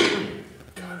 Fun.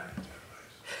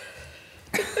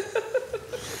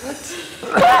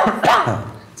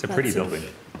 It's a pretty That's it. building.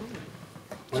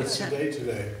 What's the date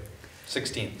today?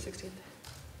 16. 16th.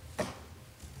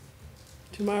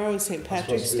 Tomorrow is St. I'm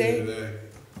Patrick's supposed to be Day. there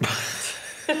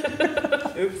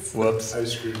Oops. Whoops. today.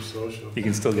 Ice cream social. You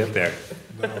can still get there.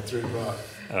 No, 3 o'clock.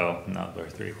 Oh, not by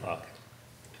 3 o'clock.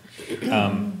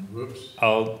 Whoops.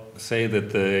 I'll say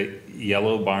that the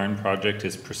Yellow Barn project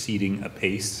is proceeding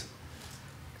apace.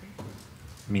 This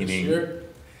Meaning, year?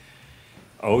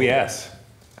 oh yes,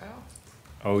 Oh,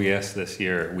 oh yes, this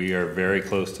year. We are very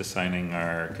close to signing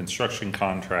our construction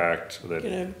contract that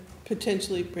Gonna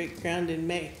potentially break ground in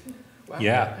May, Wow.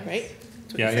 Yeah, right?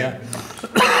 That's what yeah, you yeah.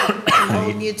 said.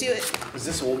 Holding you to it. Is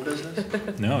this old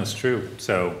business? No, it's true.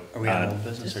 So, Are we on old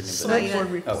business or new business? Select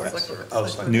board Oh, report. sorry. Oh,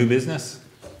 select. new business?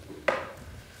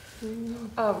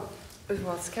 Well,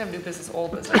 it's kind of new business,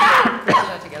 old business. Put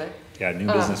that together. Yeah, new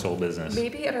business, old business.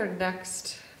 Maybe at our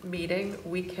next meeting,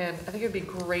 we can, I think it'd be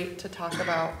great to talk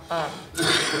about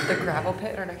the gravel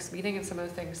pit at our next meeting and some of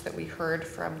the things that we heard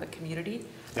from the community.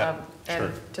 Yeah,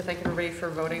 And sure. to thank everybody for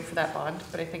voting for that bond,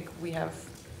 but I think we have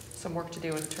some work to do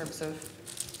in terms of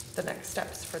the next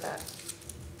steps for that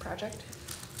project.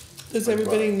 Does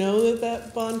everybody know that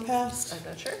that bond passed? I'm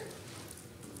not sure.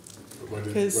 What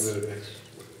did Because- it next?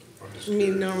 I'm just I mean,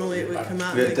 curious. normally it would come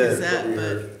out We in had the to- Gazette,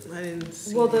 but but I didn't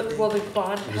see Well, anything. the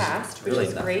bond passed, which really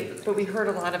is not. great, but we heard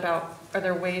a lot about, are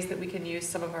there ways that we can use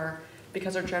some of our,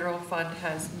 because our general fund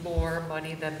has more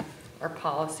money than our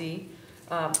policy.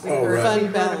 We Oh, heard- right. Fund we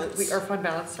heard- balance. Our fund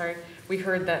balance, sorry. We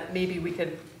heard that maybe we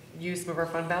could use some of our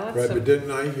fund balance. Right, so- but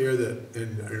didn't I hear that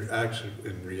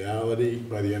in reality,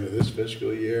 by the end of this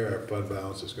fiscal year, our fund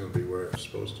balance is gonna be where it's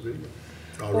supposed to be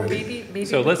Well, already? maybe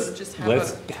So we let's, could just have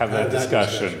let's a, have that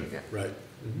discussion Yeah. Right.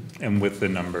 and with the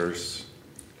numbers.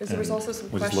 because there was and also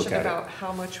some we'll just look question at it. about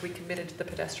how much we committed to the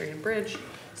pedestrian bridge,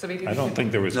 so maybe. I we don't could-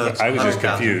 think there was, No, it's I was just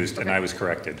 100,000. confused and Okay. I was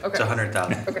corrected. It's Okay,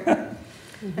 100,000. okay.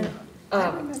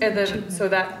 And then, so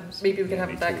that, maybe we can Yeah, have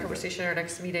me that too, conversation at our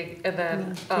next meeting, and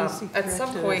then, Yeah, Casey at some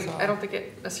corrected point, us I all. don't think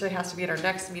it necessarily has to be at our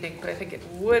next meeting, but I think it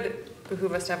would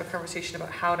behoove us to have a conversation about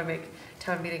how to make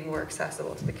town meeting more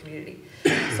accessible to the community.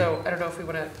 So I don't know if we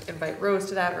wanna invite Rose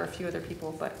to that or a few other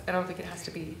people, but I don't think it has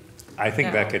to be, I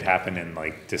think that Yeah. could happen in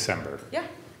like December. yeah,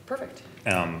 perfect.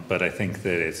 But I think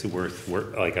that it's worth,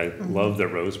 like, I love that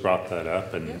Rose brought that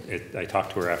up, and I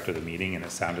talked to her after the meeting, and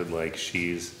it sounded like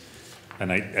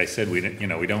and I said, we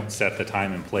don't set the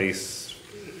time and place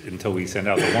until we send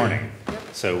out the warning. Yep.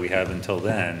 So we have until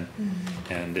then,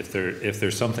 and if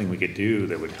there's something we could do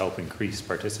that would help increase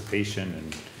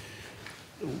participation,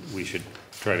 and we should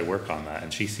try to work on that,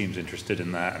 and she seems interested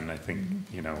in that, and I think,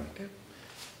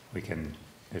 we can,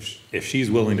 if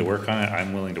she's willing to work on it,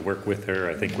 I'm willing to work with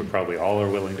her. I think we probably all are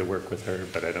willing to work with her,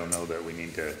 but I don't know that we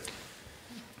need to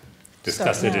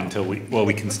discuss Start it now. until well,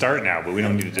 we can start now, but we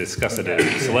don't need to discuss it at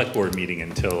a select board meeting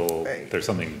until Right. there's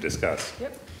something to discuss.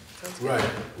 Yep. Sounds good. Right,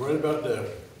 what about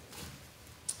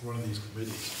one of these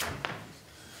committees?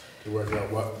 To work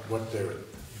out what they're,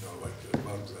 like the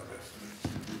bugs of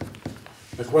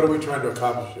it. Like, what are we trying to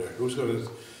accomplish here?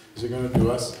 Is it gonna do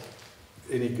us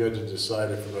any good to decide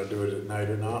if we're gonna do it at night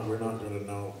or not? We're not gonna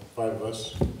know, 5 of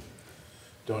us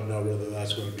don't know whether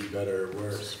that's gonna be better or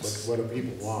worse. What do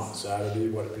people want, Saturday,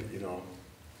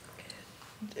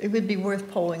 It would be worth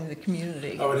polling the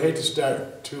community. I would hate to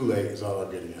start too late is all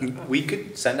I'm getting at. We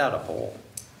could send out a poll.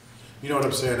 You know what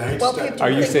I'm saying? I hate to Well, start. people- Are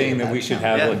you Thinking saying that about we should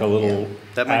that. have like a little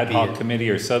That might ad be hoc it. committee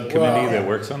or subcommittee that Well-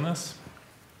 works on this?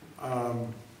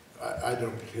 I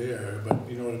don't care, but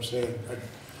you know what I'm saying?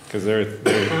 Cause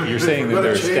you're saying that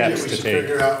there are steps to We should take.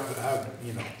 figure out how,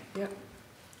 Yep.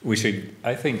 We should,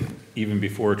 I think, even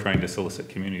before trying to solicit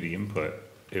community input,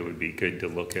 it would be good to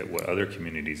look at what other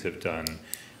communities have done.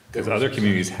 Cause other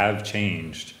communities have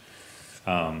changed,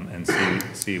 and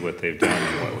see what they've done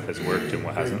and what has worked and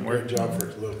what hasn't Great worked. job for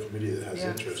a little committee that has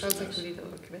Yeah, interest sounds in like this. we need a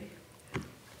little committee.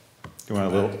 Do you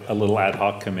want a little ad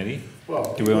hoc committee? Well, Do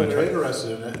we people wanna that are try-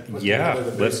 interested in it. put Yeah,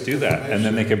 together the let's basic do that, and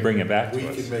then they information. can bring it back We to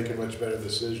can us. make a much better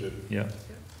decision. Yeah.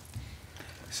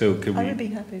 So could I would we,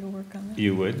 be happy to work on that.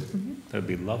 you would? Mhm. That'd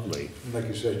be lovely. And like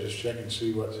you said, just check and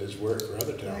see what has worked for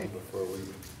other towns Right. before we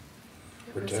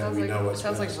It pretend sounds we like, know it what's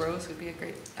sounds like best. Rose would be a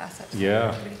great asset. to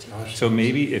Yeah. the committee too. Gosh, So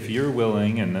maybe if you're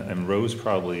willing, and Rose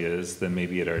probably is, then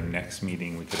maybe at our next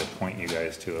meeting, we could appoint you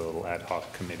guys to a little ad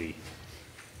hoc committee.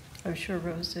 I'm sure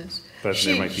Rose is. But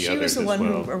there might be She was others the as one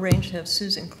well. who arranged to have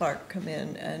Susan Clark come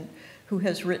in and who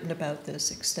has written about this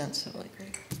extensively.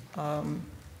 Great.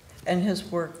 And has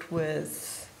worked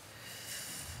with,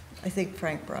 I think,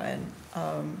 Frank Bryan.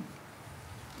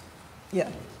 Yeah,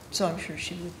 so I'm sure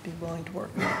she would be willing to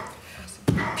work.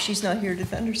 If she's not here to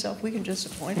defend herself, we can just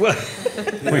appoint her. Well,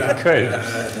 we could.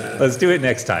 Let's do it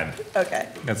next time. Okay.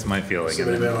 That's my feeling.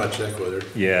 Somebody may want to check with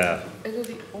her. Yeah. And then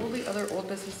the only other old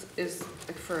business is,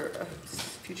 like, for a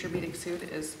future meeting soon,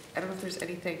 is, I don't know if there's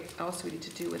anything else we need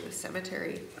to do with the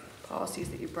cemetery policies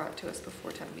that you brought to us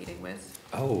before town meeting with,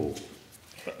 Oh,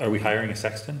 are we hiring a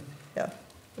sexton? Yeah,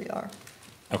 we are.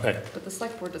 Okay. but the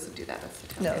select board doesn't do that, that's the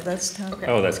town. No, manager. that's town. Okay.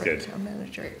 Oh, that's good. Town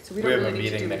manager, Great, so we We don't have a really need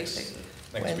to meeting do next anything.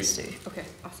 week. Wednesday. Okay,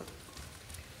 awesome.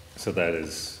 So that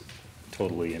is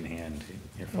totally in hand.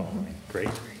 You're following. Great.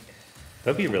 Great.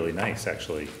 That'd be really nice,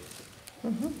 actually.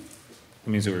 Mhm. It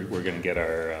means that we're gonna get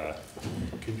our,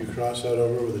 Can you cross that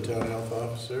over with the town health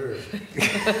officer? Or-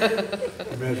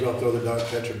 You may as well throw the dog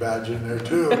catcher badge in there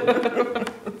too.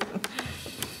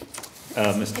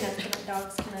 Speaking of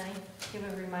dogs, can I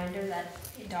give a reminder that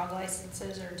dog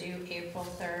licenses are due April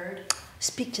 3rd?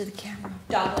 Speak to the camera.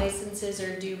 Dog licenses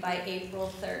are due by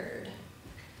April 3rd.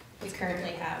 We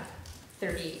currently have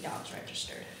 38 dogs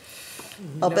registered.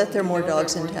 I'll bet there are more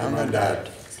dogs in And town my than that.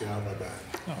 dad, get out my bag.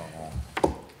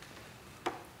 oh,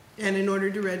 And in order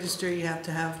to register, you have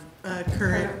to have current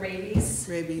Current rabies.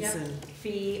 rabies Yep. and,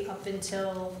 Fee up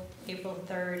until April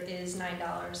 3rd is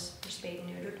 $9 for spayed and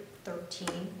neutered, 13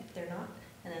 if they're not,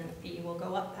 and then the fee will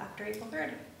go up after April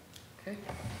 3rd. Okay.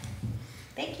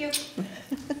 Thank you.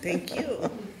 thank you.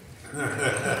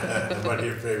 One of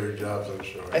your favorite jobs, I'm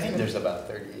sure. I think there's about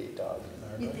 38 dogs in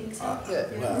there. You but- think so?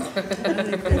 Well, I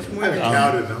think there's more I than- haven't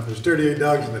counted them. There's 38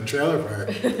 dogs in the trailer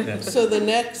park. So the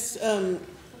next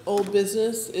old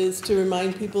business is to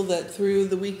remind people that through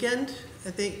the weekend,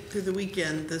 the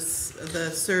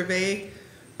survey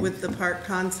with the park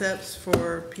concepts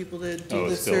for people to do Oh,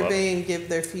 the it's still up. survey and give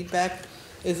their feedback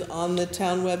is on the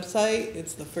town website.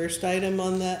 It's the first item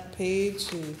on that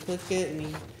page, and you click it and you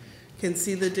can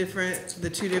see the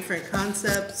two different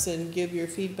concepts and give your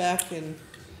feedback, and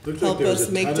Looked Help like there was us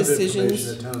a make ton of decisions.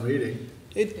 information at town meeting.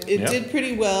 it Yeah. did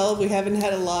pretty well. We haven't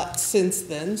had a lot since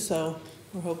then, so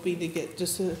we're hoping to get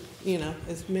just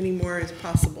as many more as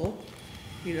possible.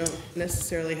 You don't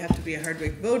necessarily have to be a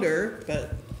Hardwick voter,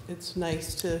 but it's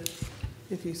nice to,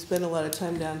 if you spend a lot of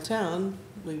time downtown,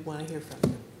 we want to hear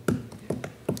from you.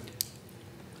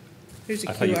 Here's a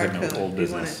I thought you QR had no code. old You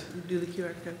wanna business. do the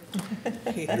QR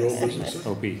code? Your old business?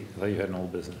 OP, I thought you had an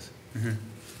old business. Mhm.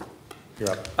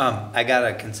 You're up. I got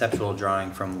a conceptual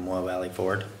drawing from Memorial Valley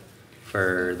Ford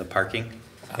for the parking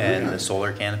and the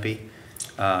solar canopy.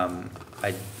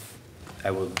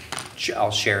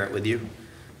 I'll share it with you.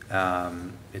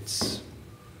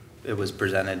 It was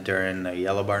presented during the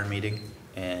Yellow Barn meeting,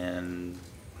 and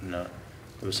there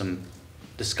was some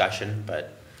discussion,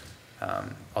 but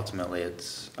ultimately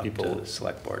it's up to People- the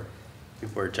select board.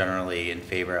 People are generally in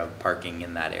favor of parking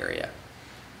in that area.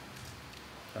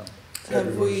 So. Have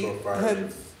Everyone we- so far have- is in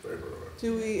favor of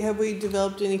it. Have we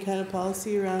developed any kind of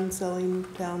policy around selling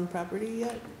town property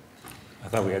yet? I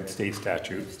thought we had state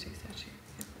statute.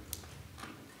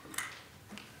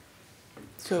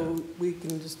 So we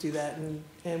can just do that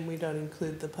and we don't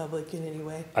include the public in any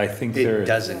way? I think there It are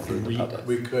does include the public.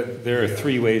 We could. There are yeah.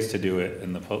 3 ways to do it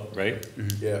in the right?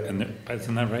 Mhm. Yeah, And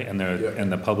isn't that right? And Yeah.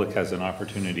 and the public has an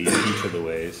opportunity in each of the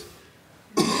ways.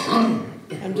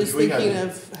 I'm just We had- thinking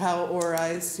of how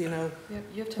ORI's, Yep,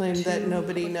 you have to claim have that 2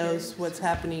 nobody public knows hearings. what's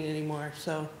happening anymore,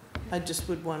 so I just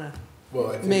would wanna, well,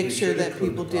 I think Make we sure should that include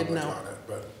people the did public know. on it,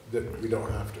 but that we don't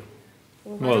have to.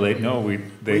 why Well, don't they, we- no, We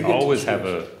they get to always have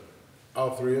choose. a,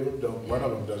 All 3 of them don't, one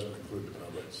of them doesn't include the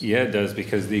public. yeah, it does,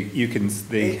 because they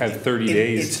have 30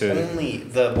 days It's to, only,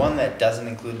 the one that doesn't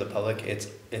include the public,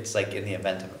 it's like in the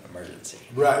event of an emergency.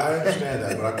 Right, I understand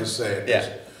that, but I'm just saying, Yeah.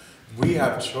 we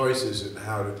have choices in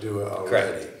how to do it already.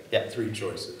 Correct. Yeah. 3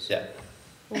 choices. Yeah,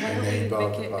 Well, why And don't they we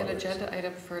involve make the it an public. agenda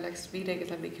item for next meeting, and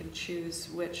then we can choose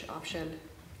which option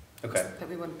okay. that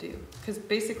we want to do? Because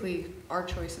basically, our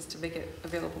choice is to make it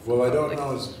available for the Well, I public.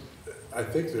 don't know, I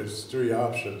think there's 3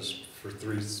 options for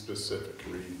 3 specific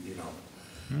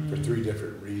for 3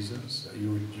 different reasons.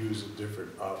 You would use a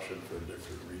different option for a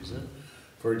different reason.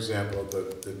 For example,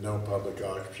 the no public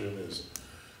option is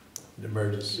an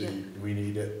emergency, Yeah. we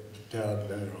need it, town,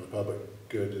 the public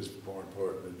good is more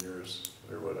important than yours,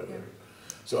 or whatever. Yeah.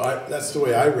 So that's the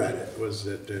way I read it, was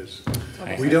that there's,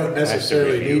 Okay. we don't I have to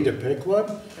necessarily review. need to pick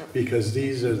one, because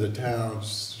these are the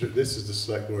towns, this is the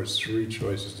select board's 3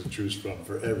 choices to choose from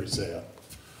for every sale.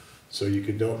 So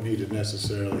don't need to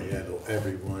necessarily handle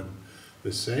everyone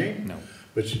the same, no.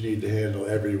 but you need to handle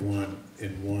everyone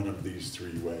in one of these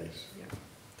 3 ways. Yeah.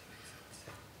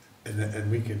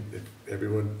 And we can, if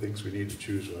everyone thinks we need to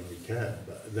choose one, we can,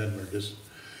 but then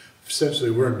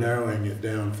essentially we're narrowing it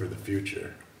down for the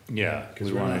future. Yeah, Because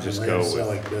we we're wanna not a just go land with,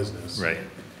 selling business. right.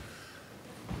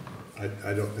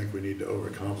 I don't think we need to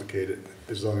overcomplicate it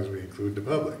as long as we include the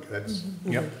public. That's,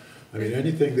 Yep. I mean,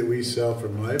 anything that we sell,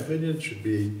 from my opinion, should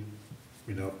be,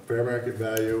 fair market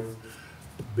value,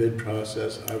 bid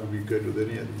process. I would be good with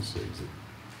any of these things.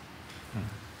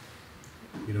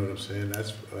 You know what I'm saying?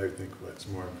 That's, I think, what's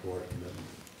more important than,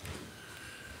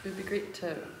 It would be great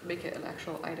to make it an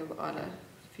actual item on a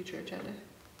future agenda.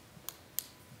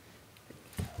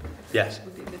 Yes.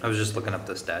 Would be good. I was just looking up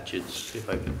the statutes, see if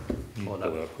I could pull it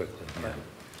up. Quickly,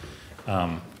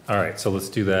 yeah. All right, so let's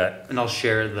do that. And I'll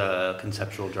share the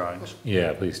conceptual drawings.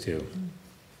 Yeah, please do.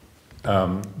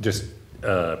 Just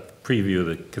preview of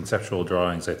the conceptual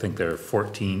drawings, I think there are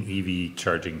 14 EV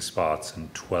charging spots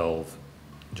and 12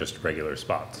 just regular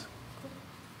spots.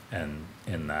 And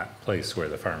in that place where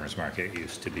the farmer's market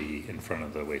used to be in front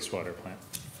of the wastewater plant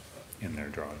in their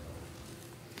drawing.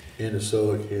 And a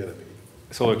solar canopy.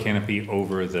 Solar canopy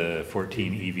over the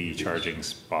 14 EV charging On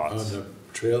spots. the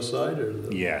trail side or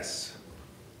the? Yes,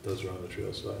 Those are on the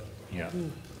trail side. yeah.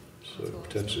 So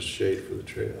potential shade for the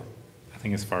trail. I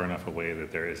think it's far enough away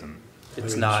that there isn't.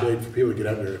 It's I mean, not, shade for people to get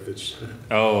under if it's,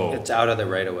 Oh. it's out of the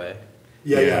right of way.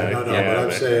 yeah, no, but I'm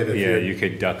but- saying if Yeah, you're. you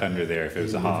could duck under there if it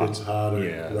was hot. If it's hot or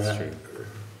Yeah, that's wet, true. or-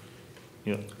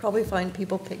 Yeah. Probably find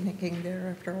people picnicking there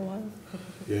after a while.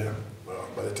 yeah, well,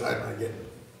 by the time I get,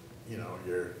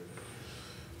 you're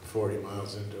 40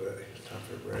 miles into it, it's time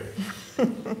for a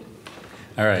break.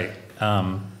 All right,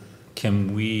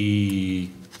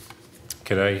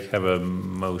 could I have a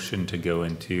motion to go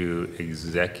into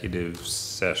executive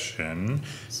session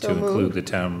So to include moved. the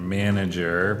town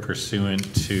manager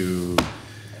pursuant to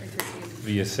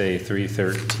VSA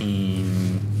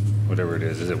 313, whatever it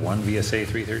is it one VSA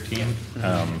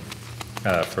 313?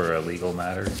 For a legal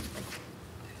matter?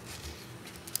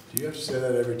 Do you have to say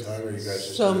that every time, or you guys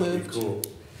just So have to be moved.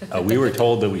 cool? We were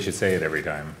told that we should say it every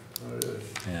time, Oh, really?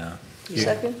 yeah.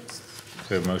 Second?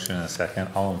 So a motion and a second,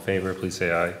 all in favor, please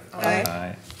say aye.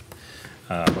 Aye.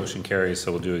 Motion carries,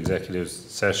 so we'll do executive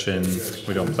session,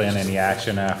 we don't plan any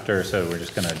action after, so we're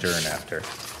just gonna adjourn after.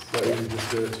 Thought you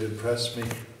just did it to impress me.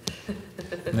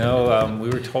 No, we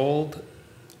were told,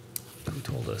 who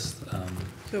told us?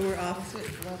 So we're off.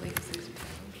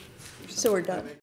 So we're done.